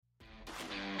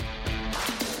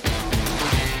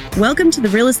Welcome to the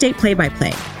Real Estate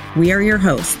Play-by-Play. We are your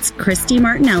hosts, Christy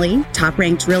Martinelli,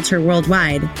 top-ranked realtor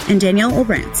worldwide, and Danielle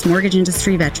Olbrantz, mortgage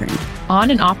industry veteran.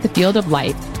 On and off the field of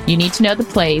life, you need to know the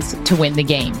plays to win the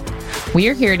game. We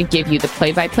are here to give you the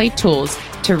play-by-play tools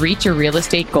to reach your real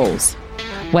estate goals.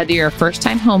 Whether you're a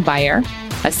first-time home buyer,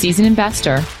 a seasoned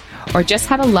investor, or just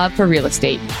have a love for real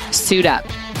estate, suit up.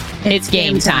 It's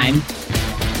game time.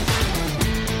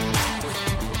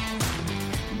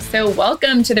 So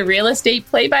welcome to the Real Estate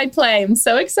Play-by-Play. I'm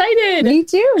so excited. Me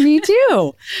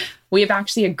too. We have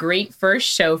actually a great first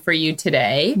show for you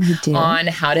today on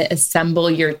how to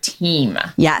assemble your team.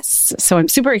 Yes. So I'm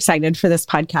super excited for this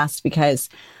podcast because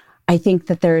I think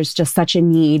that there's just such a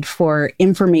need for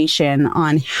information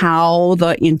on how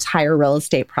the entire real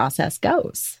estate process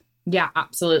goes. Yeah,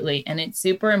 absolutely. And it's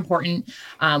super important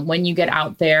when you get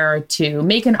out there to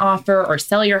make an offer or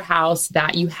sell your house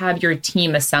that you have your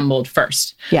team assembled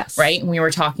first. Yes. Right? And we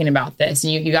were talking about this.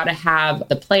 And you got to have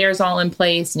the players all in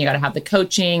place and you got to have the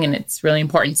coaching, and it's really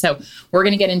important. So we're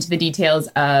going to get into the details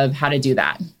of how to do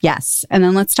that. Yes. And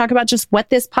then let's talk about just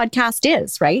what this podcast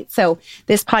is, right? So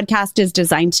this podcast is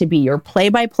designed to be your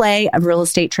play-by-play of real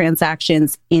estate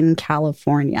transactions in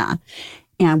California.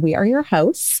 And we are your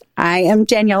hosts. I am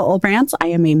Danielle Olbrantz. I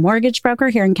am a mortgage broker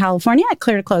here in California at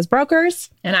Clear to Close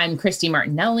Brokers. And I'm Christy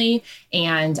Martinelli,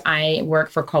 and I work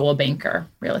for Coldwell Banker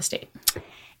Real Estate.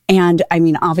 And I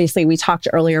mean, obviously, we talked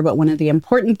earlier, but one of the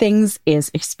important things is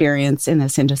experience in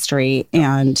this industry.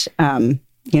 And,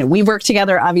 we've worked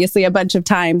together, obviously, a bunch of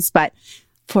times, but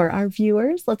for our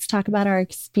viewers, let's talk about our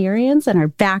experience and our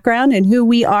background and who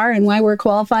we are and why we're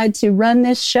qualified to run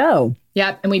this show.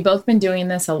 Yep. And we've both been doing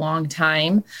this a long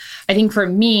time. I think for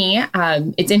me,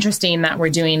 it's interesting that we're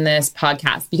doing this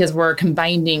podcast because we're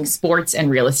combining sports and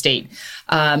real estate.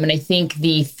 And I think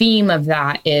the theme of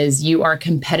that is you are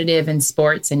competitive in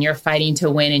sports and you're fighting to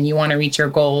win and you want to reach your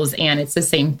goals. And it's the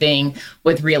same thing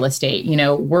with real estate. You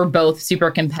know, we're both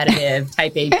super competitive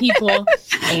type A people,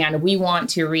 and we want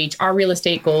to reach our real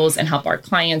estate goals and help our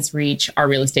clients reach our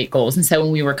real estate goals. And so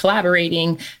when we were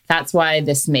collaborating, that's why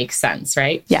this makes sense,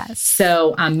 right? Yes.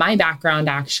 So my background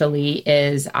actually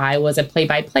is I was a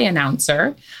play-by-play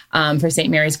announcer for St.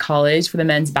 Mary's College for the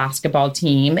men's basketball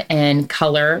team and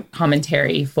color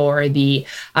commentary for the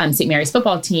St. Mary's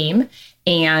football team.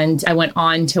 And I went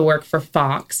on to work for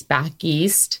Fox back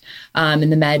east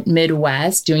in the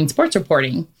Midwest doing sports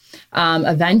reporting.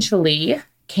 Eventually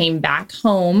came back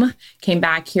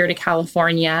here to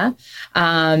California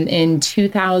in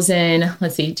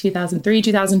 2003,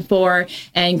 2004,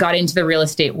 and got into the real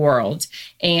estate world.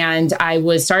 And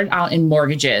I started out in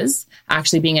mortgages,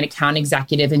 actually being an account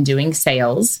executive and doing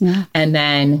sales, and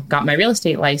then got my real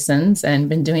estate license and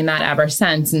been doing that ever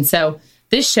since. And so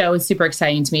this show is super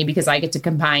exciting to me because I get to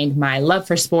combine my love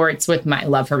for sports with my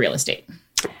love for real estate.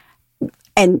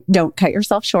 And don't cut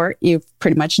yourself short. You've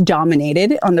pretty much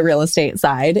dominated on the real estate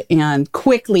side and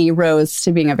quickly rose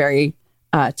to being a very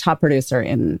top producer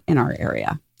in our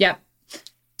area. Yep.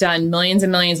 Done millions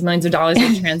and millions of dollars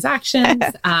in transactions.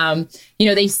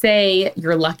 They say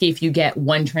you're lucky if you get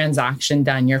one transaction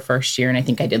done your first year. And I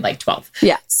think I did like 12.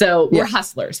 Yeah. So we're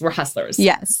hustlers.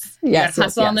 Yes. You got to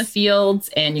hustle on the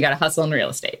fields and you got to hustle in real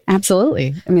estate.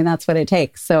 Absolutely. I mean, that's what it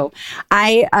takes. So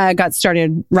I got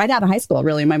started right out of high school,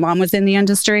 really. My mom was in the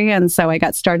industry. And so I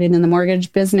got started in the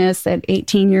mortgage business at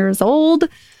 18 years old.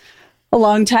 A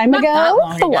long time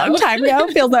ago.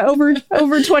 Feels like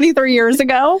over 23 years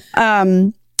ago.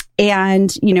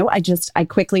 And, I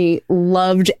quickly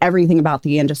loved everything about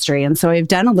the industry. And so I've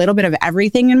done a little bit of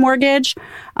everything in mortgage.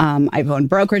 I've owned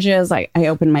brokerages. I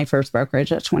opened my first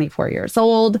brokerage at 24 years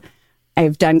old.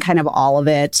 I've done kind of all of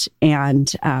it. And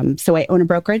so I own a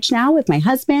brokerage now with my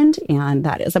husband. And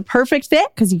that is a perfect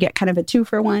fit because you get kind of a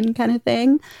 2-for-1 kind of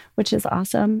thing, which is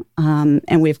awesome.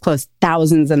 And we've closed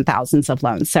thousands and thousands of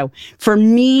loans. So for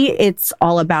me, it's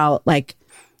all about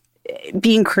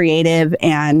being creative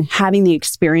and having the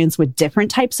experience with different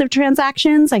types of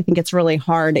transactions. I think it's really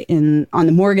hard on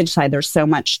the mortgage side. There's so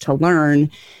much to learn.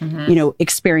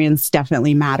 Experience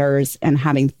definitely matters, and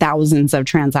having thousands of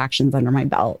transactions under my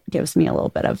belt gives me a little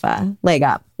bit of a leg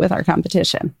up with our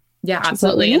competition. Yeah,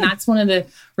 absolutely. And that's one of the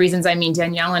reasons,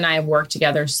 Danielle and I have worked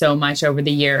together so much over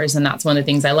the years. And that's one of the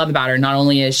things I love about her. Not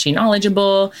only is she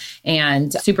knowledgeable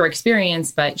and super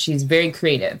experienced, but she's very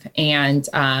creative. And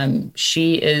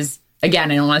she is,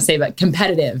 again, I don't want to say, but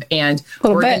competitive. And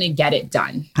we're going to get it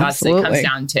done. That's what it comes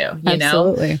down to, you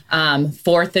know,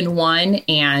 4th and 1,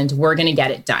 and we're going to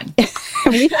get it done.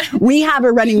 we have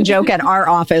a running joke at our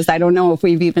office. I don't know if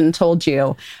we've even told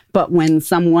you, but when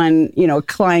someone,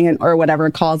 client or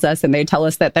whatever calls us and they tell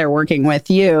us that they're working with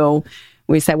you,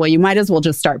 we say, well, you might as well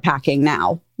just start packing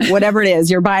now. Whatever it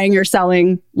is, you're buying, you're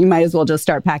selling, you might as well just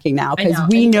start packing now because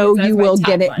we know you will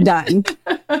get it done.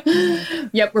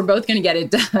 Yep, we're both going to get it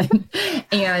done.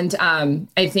 And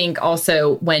I think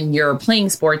also when you're playing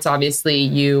sports, obviously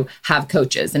you have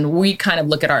coaches, and we kind of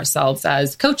look at ourselves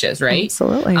as coaches, right?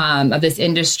 Absolutely. Of this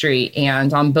industry.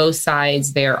 And on both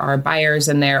sides, there are buyers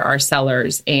and there are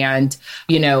sellers. And,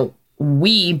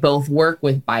 we both work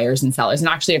with buyers and sellers. And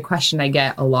actually a question I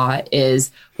get a lot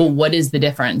is, well, what is the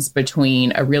difference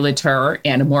between a realtor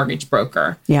and a mortgage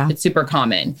broker? Yeah. It's super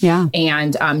common. Yeah.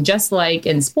 And just like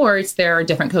in sports, there are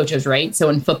different coaches, right? So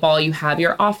in football, you have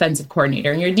your offensive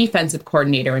coordinator and your defensive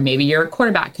coordinator, and maybe you're a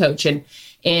quarterback coach. And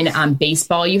in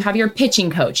baseball, you have your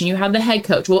pitching coach and you have the head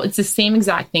coach. Well, it's the same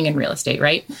exact thing in real estate,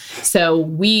 right? So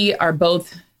we are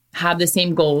both have the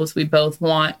same goals. We both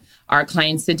want our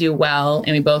clients to do well,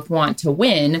 and we both want to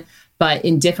win, but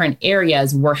in different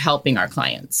areas, we're helping our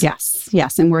clients. Yes.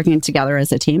 And working together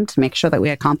as a team to make sure that we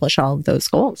accomplish all of those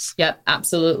goals. Yep,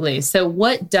 absolutely. So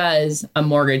what does a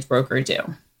mortgage broker do?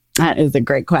 That is a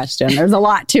great question. There's a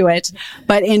lot to it.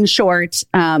 But in short,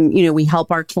 we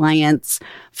help our clients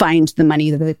find the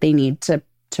money that they need to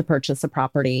purchase a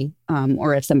property,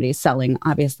 or if somebody's selling,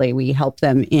 obviously we help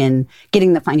them in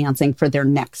getting the financing for their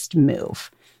next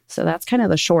move. So that's kind of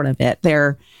the short of it.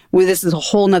 This is a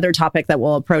whole nother topic that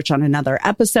we'll approach on another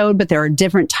episode, but there are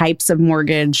different types of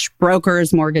mortgage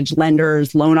brokers, mortgage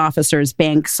lenders, loan officers,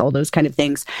 banks, all those kind of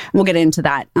things. We'll get into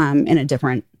that in a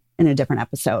different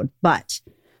episode. But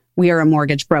we are a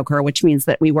mortgage broker, which means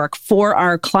that we work for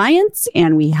our clients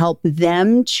and we help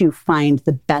them to find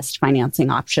the best financing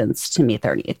options to meet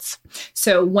their needs.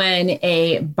 So when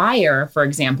a buyer, for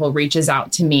example, reaches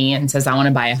out to me and says, I want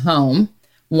to buy a home,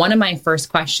 one of my first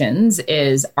questions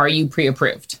is, are you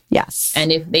pre-approved? Yes.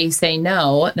 And if they say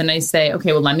no, then I say,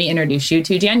 okay, well, let me introduce you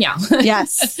to Danielle.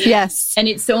 Yes. And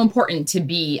it's so important to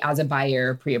be, as a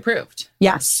buyer, pre-approved.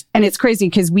 Yes. And it's crazy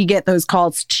because we get those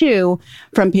calls too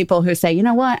from people who say, you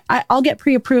know what, I'll get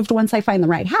pre-approved once I find the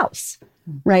right house.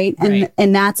 Right.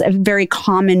 And that's a very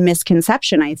common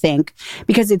misconception, I think,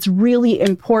 because it's really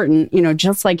important,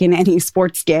 just like in any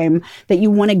sports game, that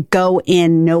you want to go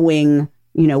in knowing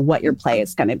what your play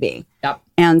is going to be. Yep.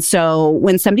 And so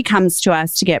when somebody comes to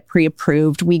us to get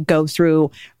pre-approved, we go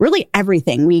through really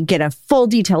everything. We get a full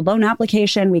detailed loan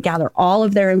application. We gather all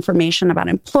of their information about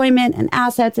employment and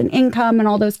assets and income and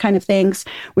all those kind of things.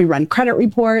 We run credit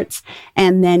reports,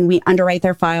 and then we underwrite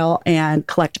their file and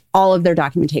collect all of their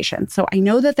documentation. So I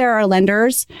know that there are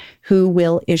lenders who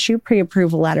will issue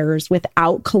pre-approval letters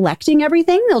without collecting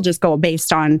everything. They'll just go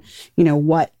based on,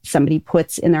 what somebody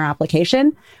puts in their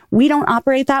application. We don't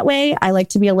operate that way. I like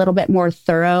to be a little bit more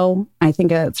thorough. I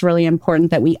think it's really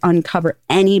important that we uncover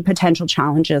any potential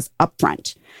challenges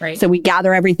upfront. Right. So we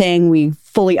gather everything, we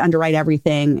fully underwrite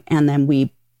everything, and then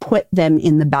we put them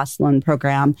in the best loan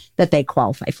program that they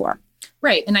qualify for.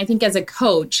 Right. And I think as a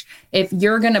coach, if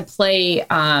you're going to play,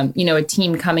 a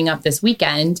team coming up this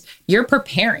weekend, you're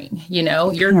preparing,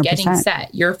 you're 100%. Getting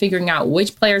set. You're figuring out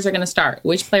which players are going to start,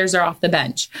 which players are off the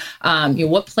bench,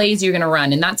 what plays you're going to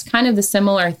run. And that's kind of the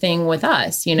similar thing with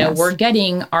us. Yes. We're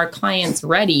getting our clients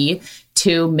ready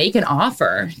to make an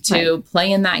offer, to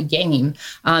play in that game.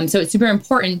 So it's super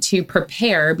important to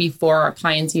prepare before our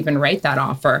clients even write that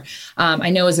offer. I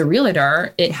know as a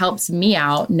realtor, it helps me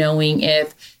out knowing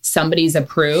if somebody's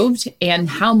approved and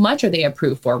how much are they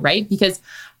approved for, right? Because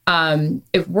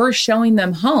if we're showing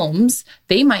them homes,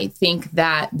 they might think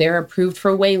that they're approved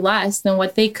for way less than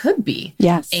what they could be.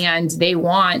 Yes. And they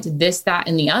want this, that,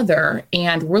 and the other.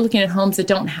 And we're looking at homes that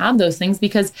don't have those things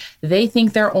because they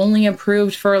think they're only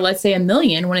approved for, let's say, $1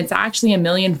 million when it's actually $1.5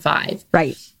 million.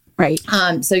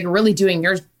 Right. So you're really doing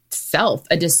yourself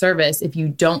a disservice if you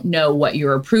don't know what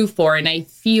you're approved for. And I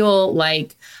feel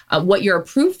like what you're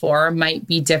approved for might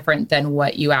be different than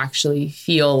what you actually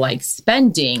feel like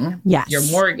spending your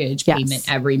mortgage payment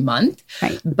every month.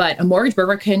 Right. But a mortgage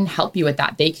broker can help you with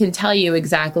that. They can tell you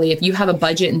exactly if you have a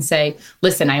budget and say,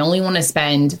 listen, I only want to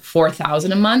spend $4,000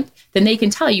 a month, then they can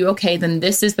tell you, okay, then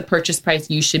this is the purchase price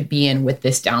you should be in with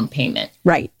this down payment.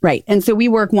 Right. And so we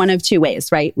work one of two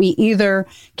ways, right? We either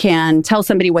can tell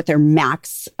somebody what their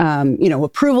max,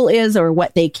 approval is or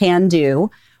what they can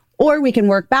do, or we can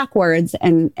work backwards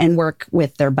and work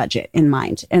with their budget in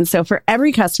mind. And so for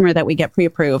every customer that we get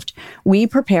pre-approved, we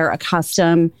prepare a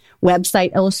custom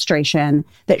website illustration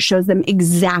that shows them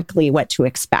exactly what to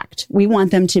expect. We want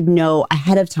them to know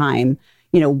ahead of time,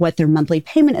 what their monthly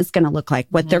payment is going to look like,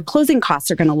 what their closing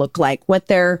costs are going to look like, what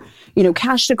their,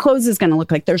 cash to close is going to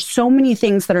look like. There's so many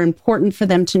things that are important for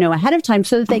them to know ahead of time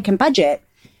so that they can budget.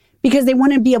 because they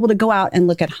want to be able to go out and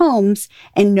look at homes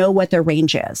and know what their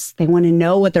range is. They want to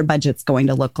know what their budget's going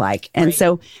to look like. And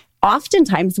so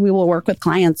oftentimes we will work with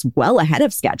clients well ahead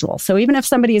of schedule. So even if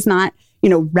somebody is not,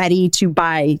 ready to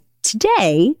buy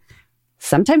today,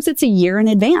 sometimes it's a year in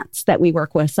advance that we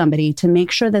work with somebody to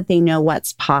make sure that they know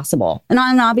what's possible. And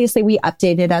obviously we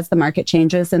update it as the market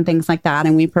changes and things like that.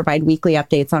 And we provide weekly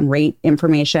updates on rate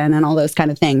information and all those kind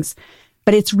of things.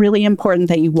 But it's really important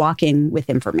that you walk in with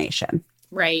information.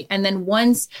 Right. And then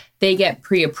once they get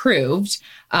pre-approved,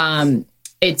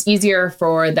 it's easier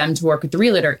for them to work with the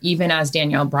realtor, even as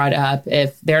Danielle brought up,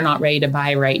 if they're not ready to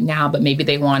buy right now, but maybe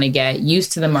they want to get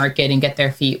used to the market and get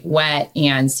their feet wet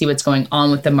and see what's going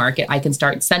on with the market. I can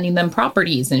start sending them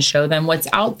properties and show them what's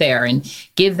out there and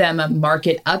give them a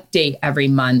market update every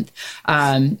month.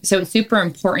 So it's super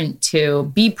important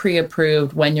to be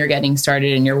pre-approved when you're getting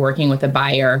started and you're working with a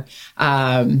buyer.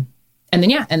 And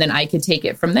then I could take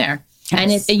it from there.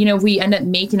 Yes. And if we end up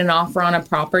making an offer on a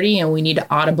property and we need to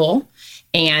audible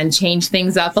and change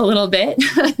things up a little bit,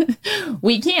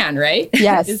 we can, right?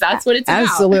 Yes. Because that's what it's about.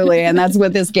 Absolutely. And that's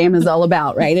what this game is all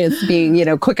about, right? It's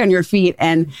being, quick on your feet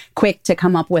and quick to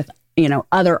come up with,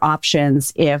 other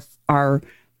options if our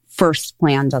first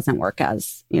plan doesn't work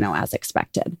as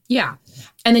expected. Yeah.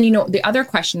 And then, the other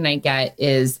question I get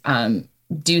is,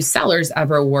 do sellers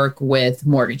ever work with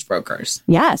mortgage brokers?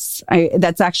 Yes.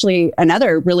 That's actually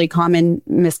another really common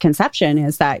misconception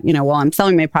is that, I'm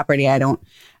selling my property. I don't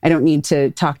need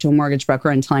to talk to a mortgage broker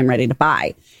until I'm ready to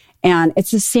buy. And it's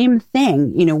the same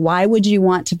thing. Why would you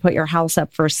want to put your house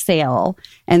up for sale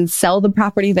and sell the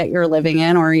property that you're living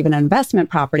in or even an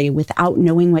investment property without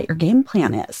knowing what your game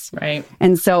plan is? Right.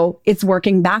 And so it's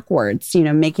working backwards,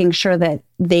 making sure that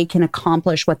they can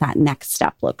accomplish what that next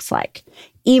step looks like.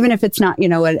 Even if it's not,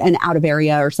 an out of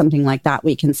area or something like that,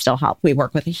 we can still help. We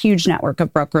work with a huge network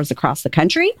of brokers across the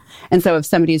country. And so if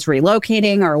somebody's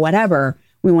relocating or whatever,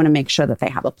 we want to make sure that they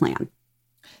have a plan.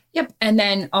 Yep. And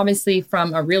then obviously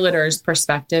from a realtor's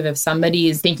perspective, if somebody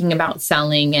is thinking about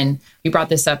selling, and we brought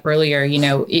this up earlier,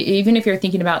 even if you're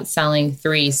thinking about selling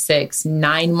 3, 6,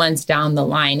 9 months down the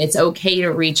line, it's okay to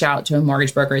reach out to a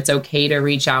mortgage broker. It's okay to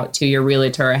reach out to your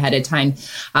realtor ahead of time.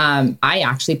 I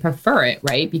actually prefer it,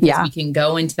 right? Because we can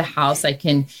go into the house. I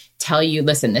can tell you,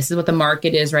 listen, this is what the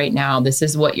market is right now. This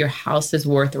is what your house is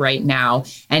worth right now.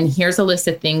 And here's a list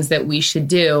of things that we should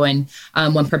do. And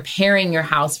when preparing your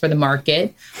house for the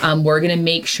market, we're going to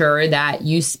make sure that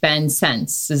you spend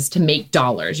cents to make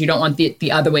dollars. You don't want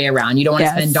the other way around. You don't want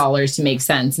to spend dollars to make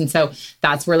sense. And so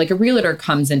that's where like a realtor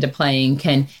comes into play and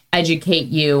can educate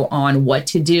you on what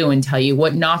to do and tell you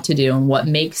what not to do and what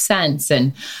makes sense.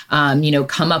 And,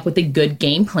 come up with a good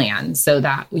game plan so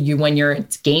that when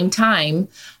it's game time,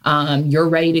 you're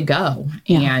ready to go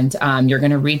and you're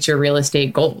going to reach your real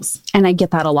estate goals. And I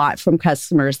get that a lot from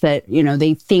customers that,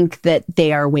 they think that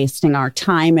they are wasting our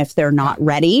time if they're not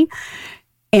ready.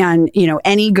 And,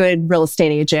 any good real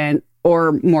estate agent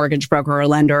or mortgage broker or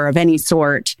lender of any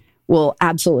sort will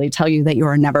absolutely tell you that you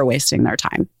are never wasting their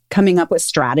time. Coming up with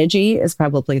strategy is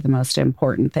probably the most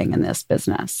important thing in this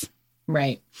business.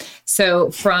 Right.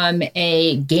 So from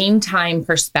a game time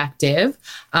perspective,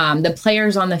 the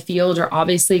players on the field are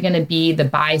obviously going to be the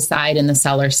buy side and the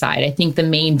seller side. I think the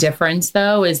main difference,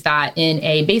 though, is that in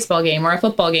a baseball game or a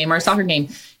football game or a soccer game,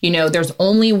 there's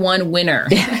only one winner.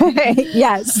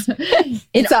 Yes,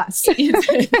 it's us.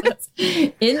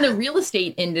 In the real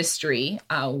estate industry,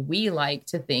 we like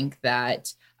to think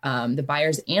that the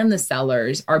buyers and the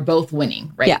sellers are both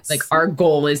winning, right? Yes. Like our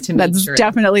goal is to make sure. That's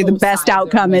definitely the best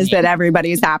outcome is that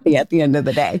everybody's happy at the end of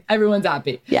the day. Everyone's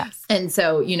happy. Yes. And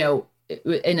so,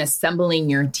 in assembling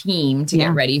your team to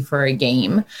get ready for a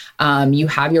game, you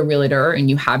have your realtor and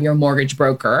you have your mortgage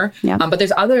broker. Yeah. But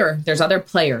there's other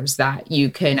players that you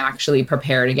can actually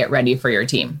prepare to get ready for your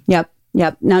team. Yep.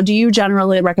 Now, do you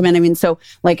generally recommend, so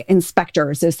like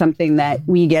inspectors is something that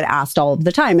we get asked all of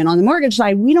the time. And on the mortgage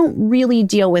side, we don't really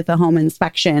deal with the home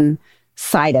inspection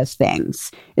side of things.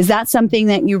 Is that something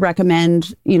that you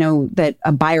recommend, that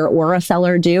a buyer or a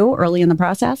seller do early in the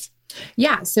process?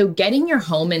 Yeah. So getting your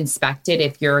home inspected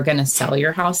if you're going to sell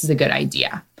your house is a good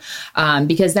idea.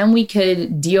 Because then we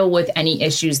could deal with any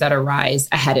issues that arise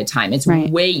ahead of time. It's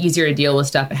way easier to deal with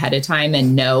stuff ahead of time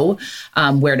and know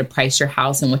where to price your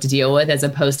house and what to deal with, as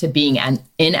opposed to being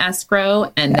in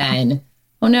escrow and then,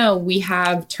 oh no, we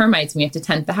have termites and we have to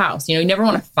tent the house. You never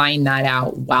want to find that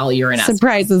out while you're in escrow.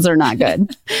 Surprises are not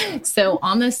good. So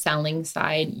on the selling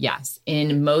side, yes,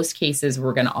 in most cases,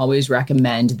 we're going to always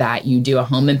recommend that you do a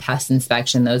home and pest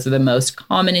inspection. Those are the most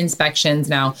common inspections.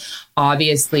 Now,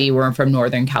 Obviously, we're from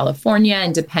Northern California,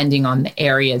 and depending on the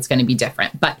area, it's going to be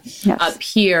different. But up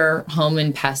here, home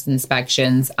and pest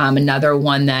inspections, another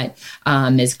one that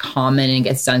is common and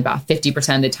gets done about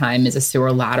 50% of the time is a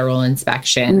sewer lateral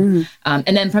inspection.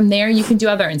 And then from there, you can do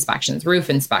other inspections,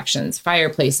 roof inspections,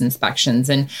 fireplace inspections,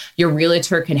 and your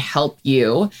realtor can help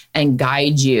you and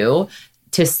guide you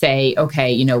to say,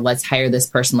 okay, let's hire this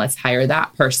person, let's hire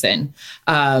that person.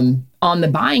 On the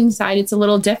buying side, it's a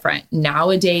little different.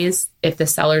 Nowadays, if the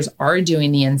sellers are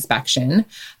doing the inspection,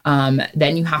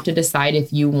 then you have to decide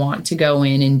if you want to go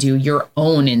in and do your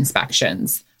own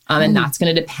inspections. And that's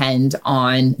going to depend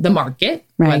on the market,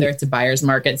 whether it's a buyer's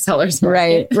market, seller's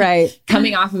market. Right.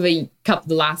 Coming off of the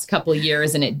last couple of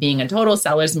years and it being a total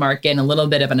seller's market and a little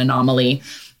bit of an anomaly,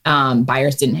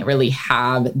 buyers didn't really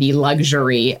have the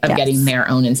luxury of getting their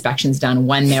own inspections done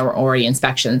when there were already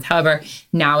inspections. However,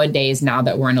 nowadays, now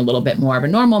that we're in a little bit more of a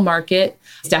normal market,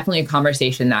 it's definitely a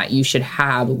conversation that you should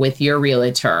have with your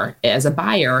realtor as a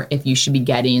buyer if you should be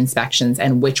getting inspections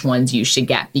and which ones you should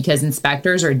get, because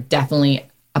inspectors are definitely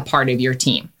a part of your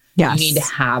team. Yes. You need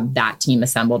to have that team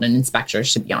assembled and inspectors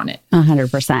should be on it.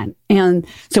 100%. And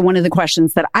so one of the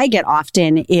questions that I get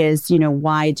often is,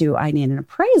 why do I need an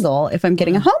appraisal if I'm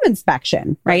getting a home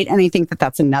inspection, right? And I think that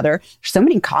that's there's so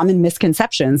many common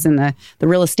misconceptions in the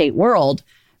real estate world.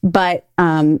 But,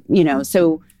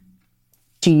 so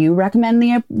do you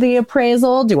recommend the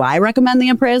appraisal? Do I recommend the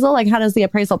appraisal? Like, how does the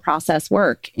appraisal process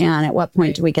work? And at what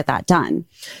point do we get that done?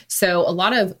 So a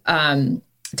lot of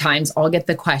times I'll get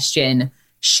the question,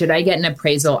 should I get an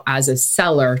appraisal as a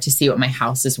seller to see what my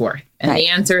house is worth? And the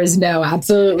answer is no,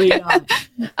 absolutely not.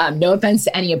 No offense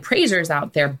to any appraisers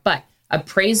out there, but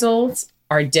appraisals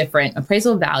are different.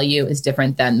 Appraisal value is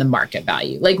different than the market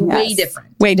value, way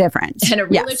different. Way different. And a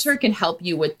realtor can help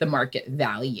you with the market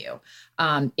value.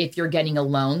 If you're getting a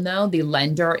loan, though, the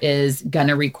lender is going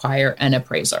to require an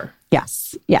appraiser.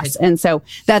 Yes. And so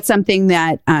that's something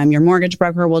that your mortgage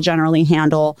broker will generally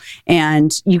handle.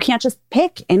 And you can't just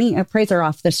pick any appraiser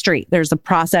off the street. There's a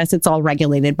process. It's all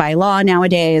regulated by law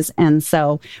nowadays. And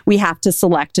so we have to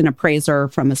select an appraiser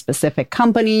from a specific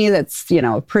company that's,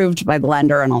 approved by the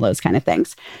lender and all those kind of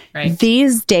things. Right.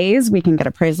 These days, we can get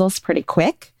appraisals pretty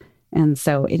quick. And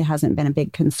so it hasn't been a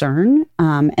big concern.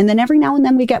 And then every now and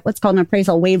then we get what's called an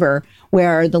appraisal waiver,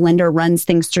 where the lender runs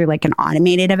things through like an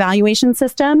automated evaluation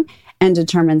system and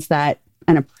determines that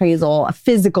a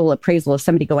physical appraisal of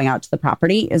somebody going out to the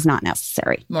property is not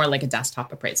necessary. More like a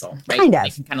desktop appraisal, right? Kind of.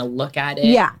 You can kind of look at it.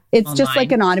 Yeah. It's online. Just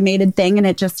like an automated thing. And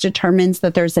it just determines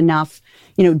that there's enough,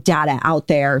 data out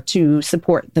there to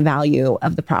support the value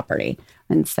of the property.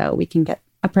 And so we can get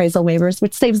appraisal waivers,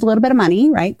 which saves a little bit of money,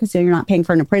 right? Because you're not paying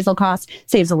for an appraisal cost,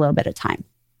 saves a little bit of time.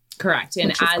 Correct.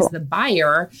 And as the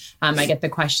buyer, I get the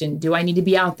question, do I need to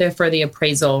be out there for the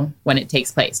appraisal when it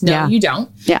takes place? No, you don't.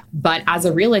 Yeah. But as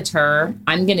a realtor,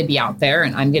 I'm going to be out there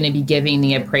and I'm going to be giving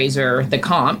the appraiser the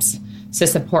comps to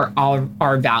support all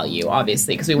our value,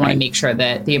 obviously, because we want to make sure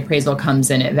that the appraisal comes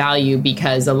in at value,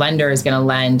 because the lender is going to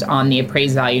lend on the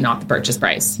appraised value, not the purchase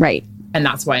price. Right. And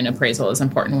that's why an appraisal is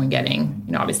important when getting,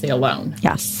 obviously a loan.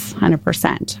 Yes,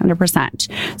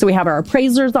 100%. So we have our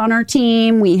appraisers on our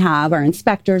team. We have our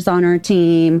inspectors on our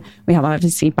team. We have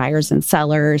obviously buyers and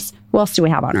sellers. Who else do we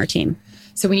have on our team?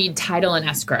 So we need title and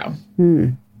escrow.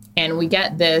 And we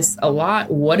get this a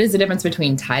lot. What is the difference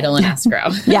between title and escrow?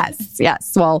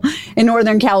 Yes. Well, in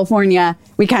Northern California,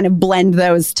 we kind of blend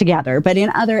those together. But in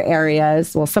other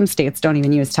areas, some states don't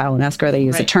even use title and escrow. They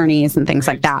use attorneys and things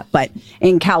like that. But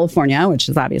in California, which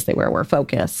is obviously where we're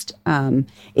focused,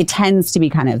 it tends to be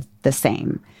kind of the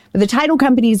same. But the title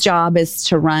company's job is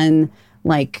to run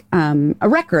like a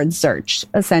record search,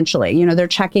 essentially. They're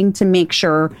checking to make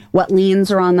sure what liens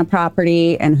are on the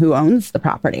property and who owns the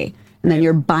property. And then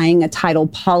you're buying a title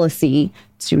policy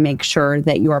to make sure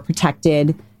that you are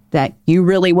protected, that you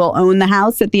really will own the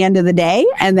house at the end of the day.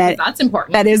 And that's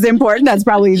important. That is important. That's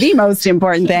probably the most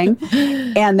important thing.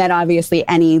 And that obviously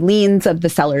any liens of the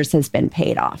sellers has been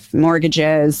paid off.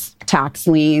 Mortgages, tax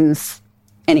liens,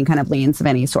 any kind of liens of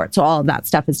any sort. So all of that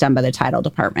stuff is done by the title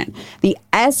department. The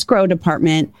escrow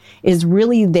department is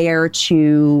really there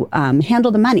to handle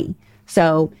the money.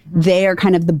 So they are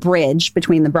kind of the bridge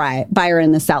between the buyer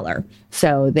and the seller.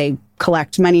 So they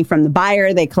collect money from the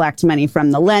buyer, they collect money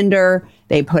from the lender,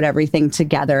 they put everything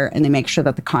together and they make sure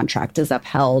that the contract is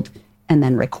upheld, and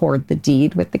then record the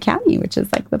deed with the county, which is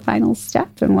like the final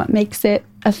step and what makes it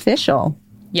official.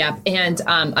 Yep. And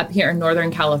up here in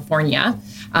Northern California,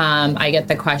 I get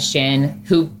the question,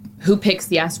 who picks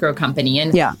the escrow company.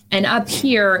 And up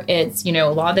here, it's, a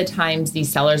lot of the times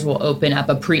these sellers will open up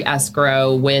a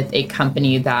pre-escrow with a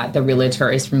company that the realtor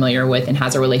is familiar with and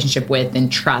has a relationship with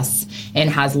and trusts and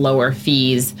has lower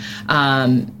fees.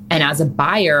 And as a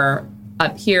buyer,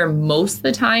 up here, most of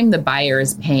the time, the buyer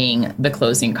is paying the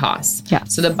closing costs. Yeah.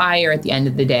 So the buyer at the end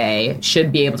of the day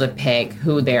should be able to pick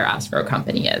who their escrow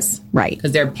company is. Right.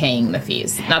 Because they're paying the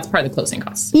fees. That's part of the closing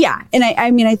costs. Yeah. And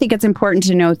I think it's important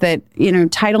to note that,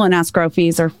 title and escrow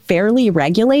fees are fairly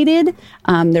regulated.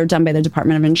 They're done by the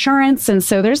Department of Insurance. And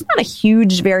so there's not a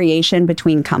huge variation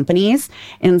between companies.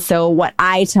 And so what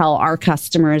I tell our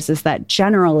customers is that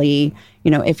generally,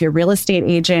 if your real estate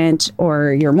agent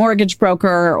or your mortgage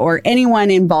broker or anyone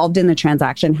involved in the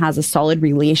transaction has a solid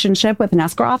relationship with an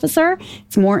escrow officer,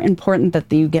 it's more important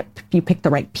that you pick the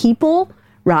right people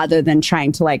rather than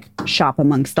trying to shop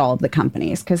amongst all of the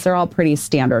companies, because they're all pretty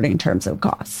standard in terms of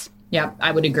costs. Yeah,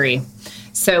 I would agree.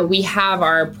 So we have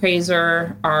our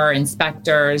appraiser, our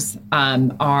inspectors,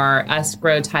 our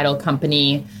escrow title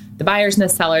company, the buyers and the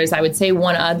sellers. I would say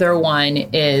one other one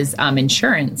is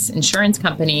insurance. Insurance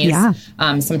companies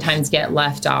sometimes get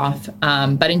left off,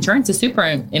 but insurance is super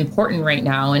important right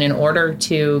now. And in order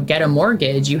to get a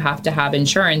mortgage, you have to have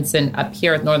insurance. And up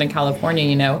here in Northern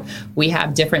California, we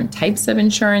have different types of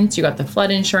insurance. You got the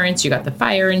flood insurance, you got the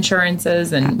fire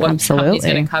insurances, and what company's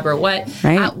going to cover what.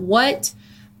 Right. At what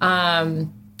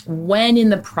when in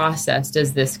the process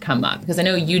does this come up? Because I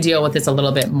know you deal with this a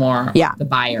little bit more, the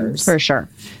buyers. For sure.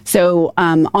 So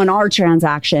on our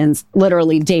transactions,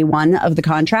 literally day one of the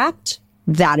contract,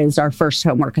 that is our first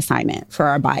homework assignment for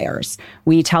our buyers.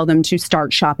 We tell them to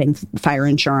start shopping fire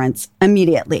insurance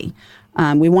immediately.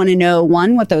 We want to know,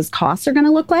 one, what those costs are going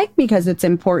to look like, because it's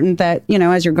important that,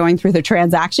 as you're going through the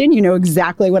transaction, you know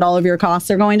exactly what all of your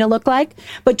costs are going to look like.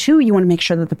 But two, you want to make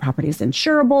sure that the property is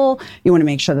insurable. You want to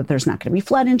make sure that there's not going to be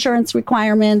flood insurance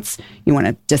requirements. You want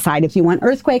to decide if you want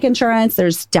earthquake insurance.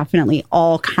 There's definitely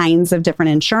all kinds of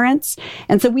different insurance.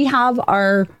 And so we have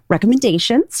our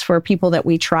recommendations for people that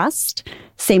we trust.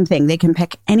 Same thing. They can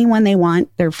pick anyone they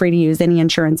want. They're free to use any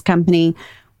insurance company.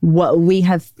 What we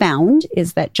have found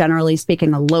is that, generally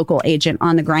speaking, a local agent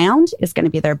on the ground is going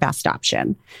to be their best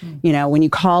option. When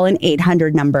you call an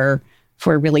 800 number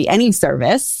for really any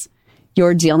service,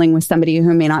 you're dealing with somebody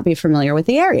who may not be familiar with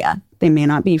the area. They may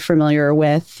not be familiar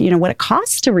with, what it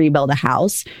costs to rebuild a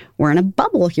house. We're in a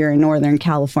bubble here in Northern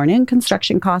California, and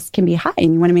construction costs can be high,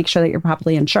 and you want to make sure that you're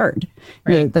properly insured.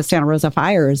 Right. The Santa Rosa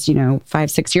fires,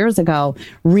 5-6 years ago,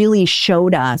 really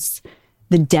showed us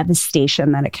the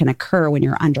devastation that it can occur when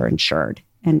you're underinsured,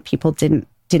 and people didn't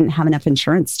have enough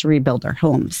insurance to rebuild their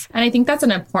homes. And I think that's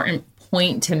an important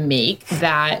point to make,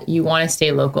 that you want to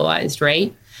stay localized,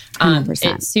 right?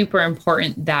 100%. It's super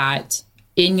important that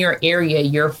in your area,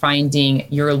 you're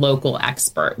finding your local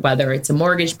expert, whether it's a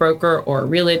mortgage broker or a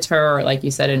realtor, or like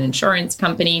you said, an insurance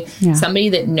company, somebody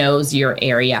that knows your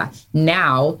area.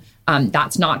 Now,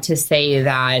 that's not to say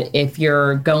that if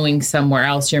you're going somewhere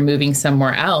else, you're moving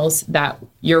somewhere else, that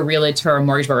your realtor or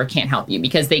mortgage broker can't help you,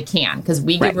 because they can, because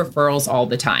we give referrals all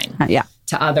the time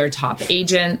to other top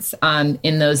agents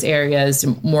in those areas.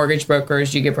 Mortgage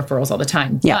brokers, you give referrals all the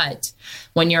time. But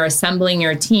when you're assembling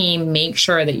your team, make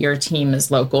sure that your team is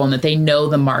local and that they know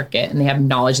the market and they have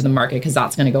knowledge of the market, because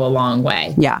that's going to go a long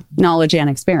way. Yeah. Knowledge and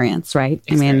experience, right?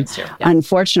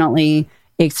 Unfortunately,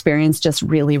 experience just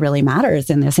really, really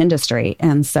matters in this industry.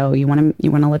 And so you want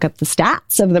to look up the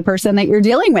stats of the person that you're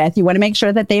dealing with. You want to make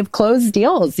sure that they've closed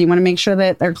deals. You want to make sure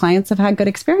that their clients have had good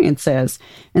experiences.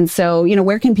 And so,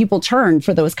 where can people turn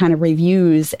for those kind of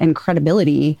reviews and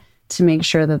credibility to make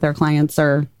sure that their clients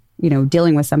are,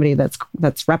 dealing with somebody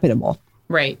that's reputable?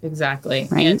 Right, exactly.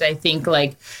 Right? And I think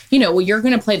you're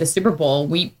going to play the Super Bowl.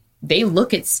 They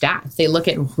look at stats. They look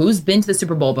at who's been to the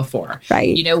Super Bowl before.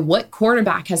 Right. What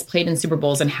quarterback has played in Super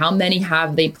Bowls and how many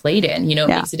have they played in? It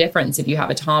makes a difference if you have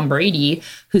a Tom Brady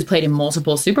who's played in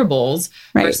multiple Super Bowls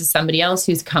versus somebody else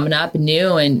who's coming up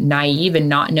new and naive and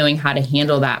not knowing how to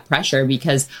handle that pressure.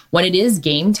 Because when it is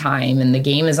game time and the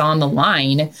game is on the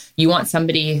line, you want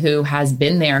somebody who has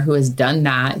been there, who has done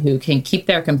that, who can keep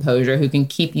their composure, who can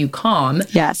keep you calm.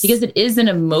 Yes. Because it is an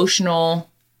emotional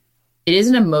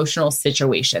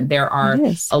situation. There are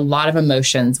a lot of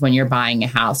emotions when you're buying a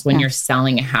house, when you're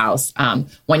selling a house,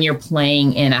 when you're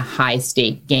playing in a high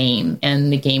stake game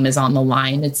and the game is on the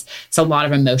line. It's a lot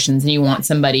of emotions, and you want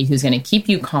somebody who's going to keep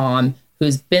you calm,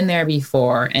 who's been there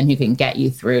before, and who can get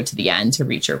you through to the end to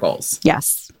reach your goals.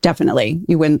 Yes, definitely.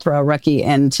 You wouldn't throw a rookie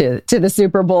into the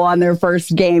Super Bowl on their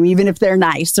first game, even if they're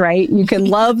nice, right? You can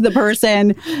love the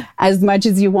person as much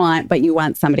as you want, but you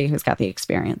want somebody who's got the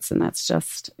experience. And that's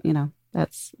just,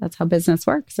 That's how business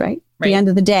works, right? At the end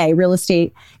of the day, real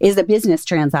estate is a business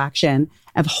transaction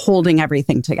of holding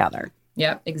everything together.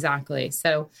 Yep, exactly.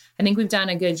 So I think we've done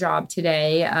a good job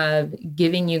today of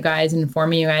giving you guys,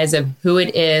 informing you guys of who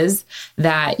it is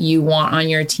that you want on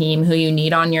your team, who you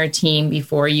need on your team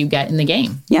before you get in the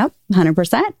game. Yep,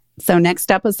 100%. So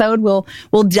next episode, we'll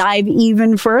dive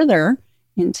even further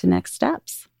into next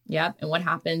steps. Yep. And what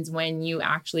happens when you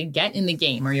actually get in the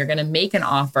game or you're going to make an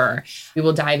offer? We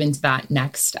will dive into that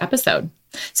next episode.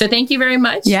 So thank you very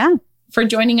much. Yeah. For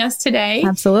joining us today.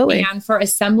 Absolutely. And for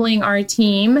assembling our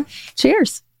team.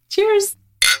 Cheers. Cheers.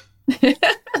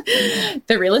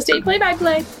 The Real Estate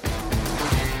Play-by-Play.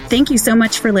 Thank you so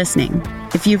much for listening.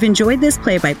 If you've enjoyed this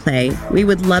play-by-play, we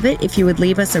would love it if you would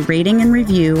leave us a rating and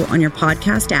review on your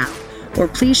podcast app, or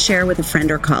please share with a friend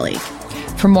or colleague.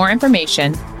 For more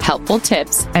information, helpful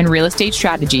tips, and real estate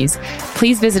strategies,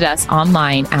 please visit us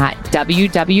online at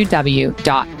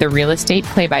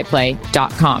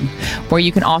www.therealestateplaybyplay.com, where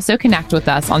you can also connect with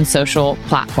us on social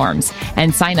platforms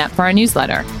and sign up for our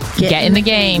newsletter. Get in the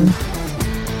game.